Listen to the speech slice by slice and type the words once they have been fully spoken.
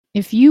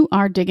If you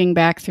are digging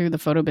back through the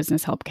Photo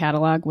Business Help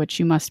catalog, which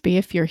you must be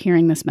if you're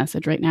hearing this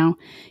message right now,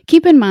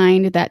 keep in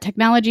mind that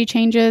technology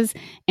changes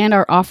and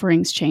our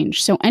offerings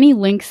change. So any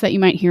links that you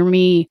might hear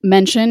me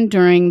mention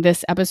during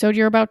this episode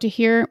you're about to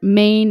hear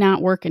may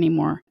not work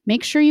anymore.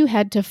 Make sure you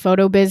head to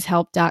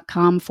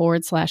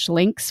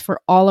photobizhelp.com/links for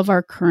all of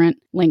our current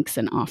links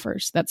and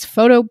offers. That's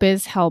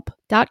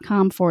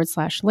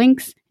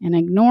photobizhelp.com/links, and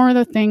ignore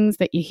the things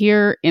that you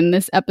hear in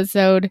this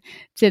episode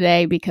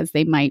today because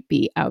they might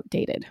be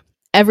outdated.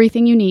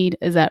 Everything you need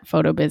is at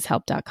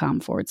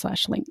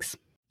photobizhelp.com/links.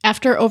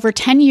 After over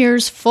 10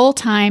 years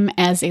full-time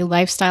as a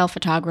lifestyle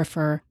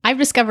photographer, I've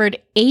discovered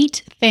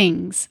 8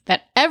 things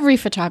that every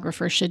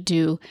photographer should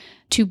do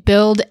to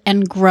build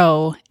and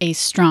grow a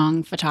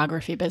strong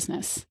photography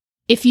business.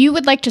 If you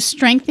would like to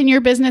strengthen your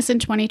business in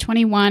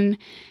 2021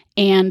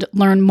 and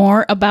learn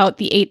more about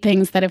the 8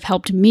 things that have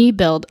helped me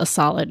build a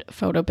solid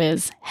photo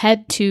biz,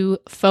 head to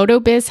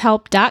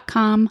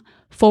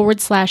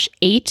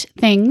photobizhelp.com/8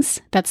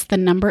 things. That's the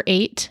number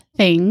 8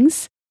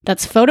 things.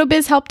 That's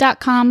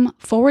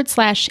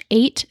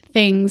photobizhelp.com/8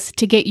 things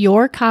to get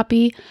your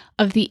copy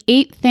of the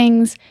 8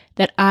 things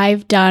that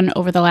I've done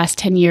over the last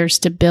 10 years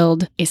to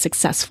build a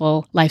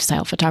successful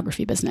lifestyle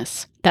photography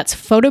business. That's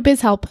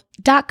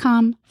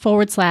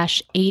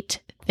photobizhelp.com/8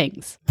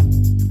 things.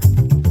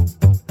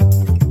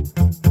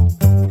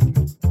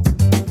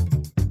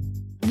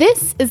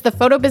 This is the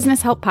Photo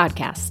Business Help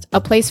Podcast, a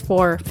place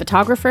for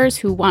photographers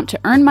who want to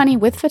earn money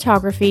with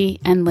photography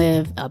and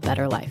live a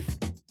better life.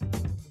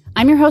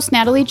 I'm your host,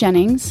 Natalie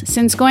Jennings.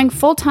 Since going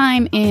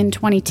full-time in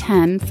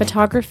 2010,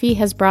 photography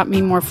has brought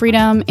me more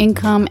freedom,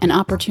 income, and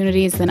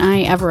opportunities than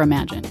I ever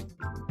imagined.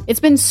 It's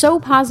been so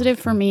positive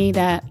for me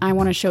that I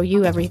want to show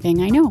you everything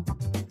I know.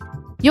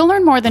 You'll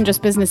learn more than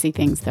just businessy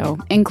things, though,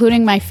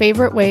 including my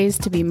favorite ways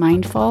to be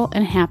mindful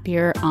and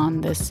happier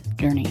on this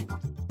journey.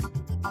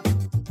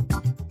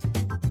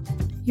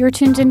 You're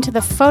tuned into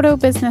the Photo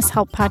Business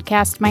Help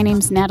Podcast. My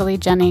name's Natalie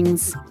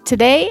Jennings.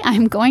 Today,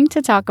 I'm going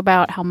to talk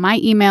about how my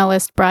email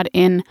list brought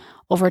in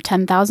over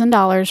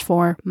 $10,000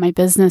 for my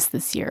business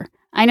this year.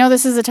 I know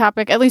this is a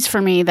topic, at least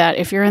for me, that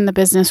if you're in the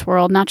business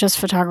world, not just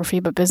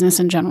photography, but business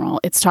in general,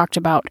 it's talked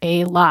about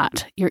a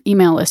lot. Your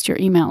email list.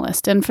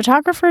 And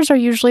photographers are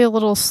usually a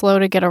little slow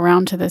to get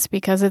around to this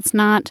because it's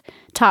not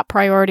top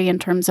priority in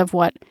terms of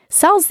what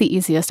sells the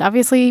easiest.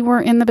 Obviously, we're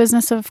in the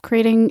business of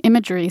creating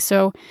imagery,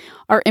 so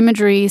our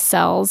imagery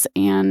sells,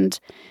 and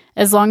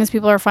as long as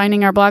people are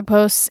finding our blog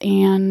posts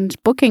and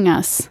booking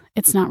us,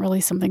 it's not really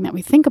something that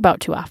we think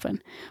about too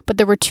often. But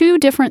there were 2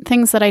 different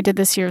things that I did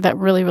this year that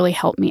really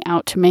helped me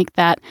out to make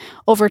that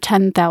over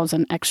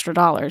 $10,000 extra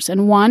dollars.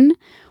 And one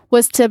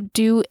was to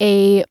do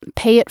a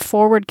pay it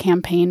forward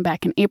campaign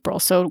back in April.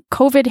 So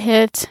COVID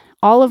hit,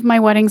 all of my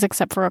weddings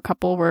except for a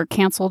couple were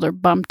canceled or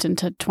bumped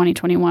into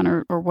 2021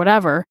 or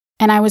whatever.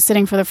 And I was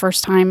sitting for the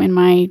first time in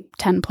my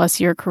 10 plus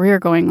year career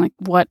going like,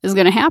 what is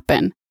going to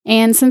happen?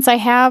 And since I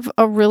have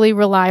a really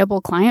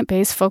reliable client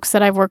base, folks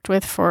that I've worked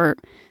with for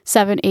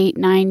 7, 8,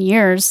 9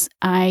 years,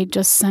 I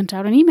just sent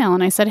out an email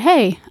and I said,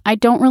 hey, I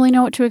don't really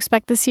know what to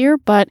expect this year,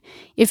 but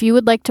if you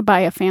would like to buy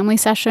a family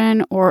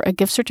session or a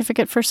gift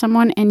certificate for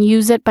someone and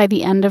use it by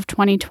the end of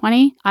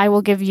 2020, I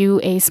will give you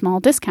a small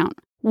discount.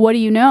 What do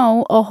you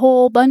know? A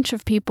whole bunch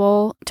of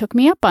people took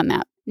me up on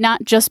that.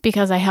 Not just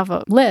because I have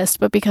a list,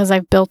 but because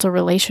I've built a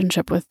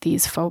relationship with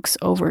these folks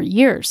over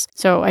years.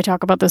 So I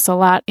talk about this a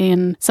lot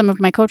in some of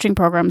my coaching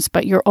programs,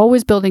 but you're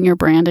always building your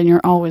brand and you're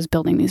always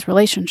building these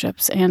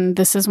relationships. And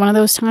this is one of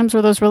those times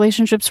where those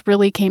relationships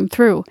really came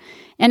through.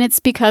 And it's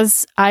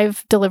because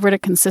I've delivered a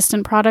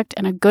consistent product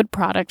and a good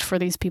product for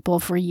these people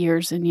for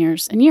years and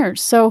years and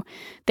years. So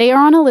they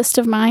are on a list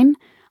of mine.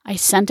 I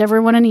sent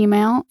everyone an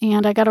email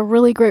and I got a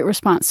really great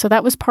response. So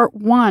that was part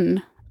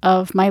 1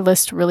 of my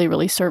list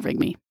really serving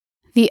me.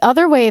 The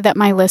other way that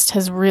my list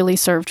has really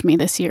served me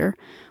this year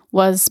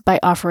was by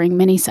offering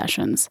mini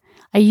sessions.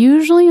 I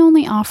usually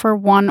only offer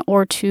 1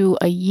 or 2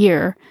 a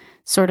year,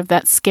 sort of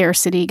that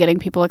scarcity, getting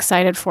people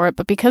excited for it.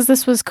 But because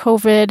this was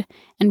COVID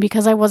and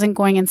because I wasn't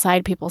going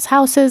inside people's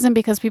houses and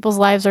because people's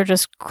lives are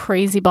just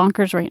crazy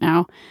bonkers right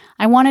now,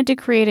 I wanted to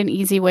create an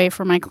easy way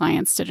for my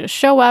clients to just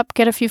show up,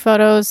 get a few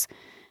photos,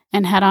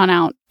 and head on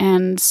out.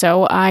 And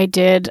so I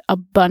did a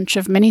bunch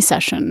of mini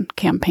session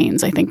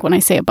campaigns. I think when I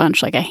say a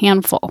bunch, like a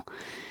handful.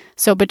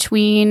 So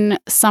between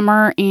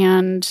summer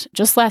and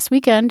just last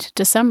weekend,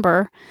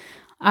 December,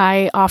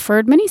 I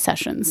offered mini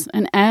sessions.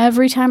 And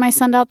every time I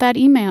send out that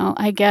email,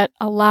 I get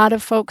a lot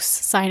of folks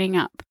signing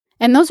up.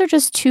 And those are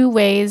just 2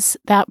 ways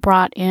that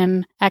brought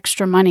in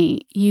extra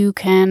money. You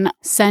can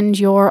send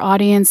your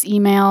audience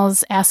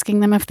emails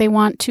asking them if they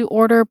want to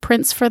order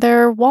prints for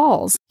their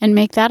walls and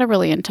make that a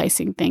really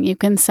enticing thing. You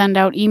can send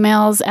out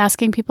emails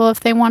asking people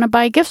if they want to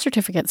buy gift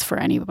certificates for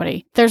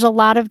anybody. There's a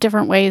lot of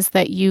different ways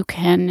that you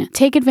can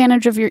take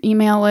advantage of your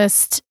email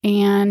list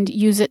and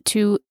use it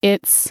to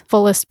its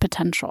fullest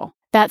potential.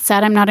 That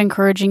said, I'm not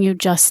encouraging you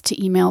just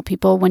to email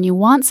people when you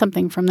want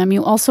something from them.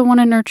 You also want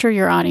to nurture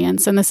your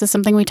audience. And this is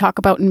something we talk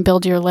about in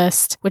Build Your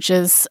List, which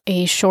is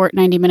a short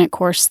 90-minute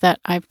course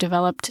that I've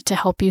developed to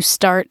help you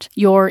start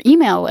your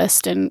email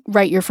list and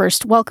write your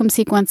first welcome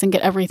sequence and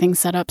get everything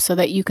set up so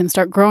that you can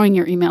start growing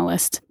your email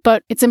list.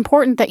 But it's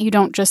important that you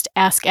don't just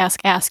ask.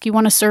 You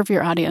want to serve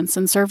your audience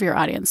and serve your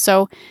audience.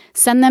 So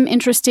send them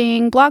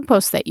interesting blog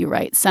posts that you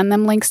write. Send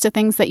them links to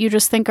things that you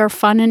just think are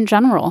fun in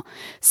general.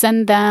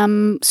 Send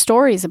them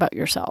stories about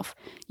yourself.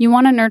 You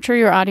want to nurture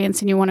your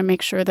audience and you want to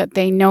make sure that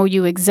they know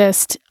you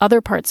exist other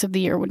parts of the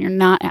year when you're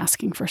not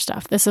asking for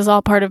stuff. This is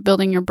all part of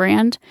building your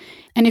brand.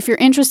 And if you're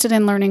interested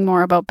in learning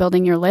more about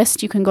building your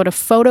list, you can go to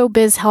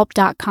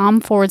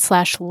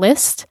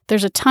photobizhelp.com/list.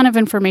 There's a ton of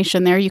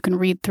information there. You can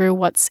read through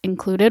what's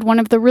included. One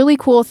of the really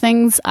cool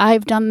things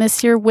I've done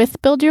this year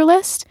with Build Your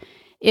List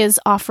is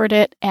offered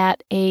it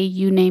at a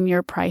you name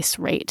your price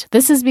rate.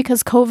 This is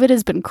because COVID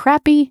has been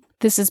crappy.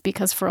 This is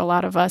because for a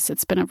lot of us,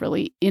 it's been a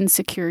really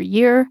insecure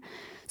year.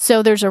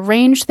 So there's a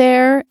range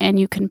there and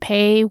you can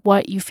pay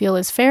what you feel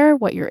is fair,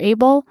 what you're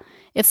able.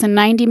 It's a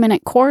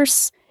 90-minute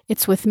course.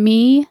 It's with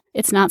me.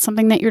 It's not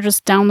something that you're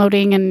just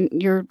downloading and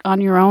you're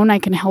on your own. I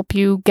can help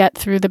you get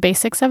through the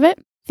basics of it.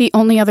 The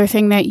only other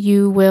thing that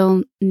you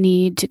will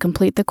need to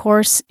complete the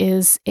course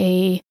is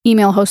a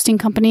email hosting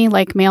company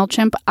like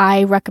MailChimp.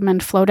 I recommend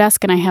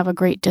Flowdesk, and I have a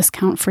great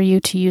discount for you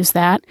to use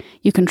that.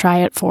 You can try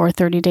it for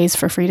 30 days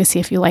for free to see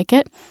if you like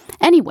it.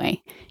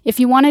 Anyway, if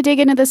you want to dig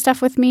into this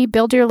stuff with me,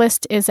 Build Your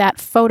List is at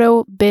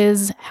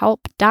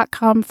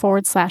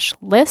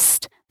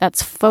photobizhelp.com/list.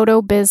 That's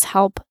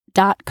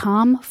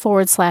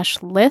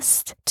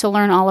photobizhelp.com/list to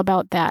learn all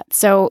about that.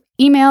 So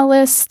email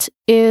list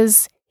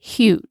is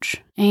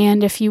huge.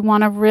 And if you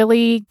want to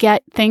really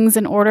get things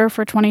in order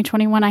for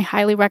 2021, I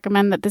highly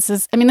recommend that this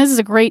is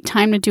a great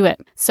time to do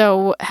it.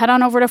 So head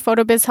on over to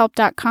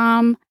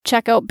photobizhelp.com,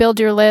 check out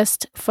Build Your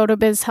List,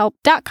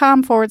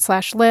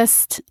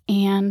 photobizhelp.com/list,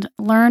 and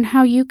learn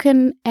how you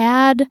can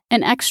add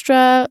an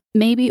extra,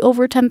 maybe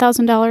over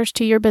 $10,000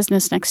 to your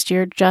business next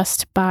year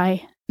just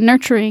by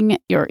nurturing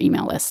your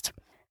email list.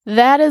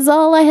 That is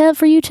all I have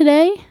for you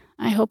today.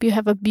 I hope you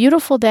have a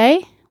beautiful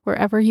day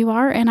wherever you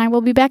are, and I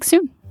will be back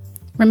soon.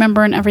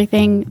 Remember, in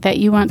everything that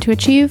you want to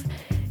achieve,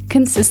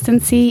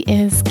 consistency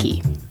is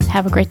key.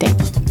 Have a great day.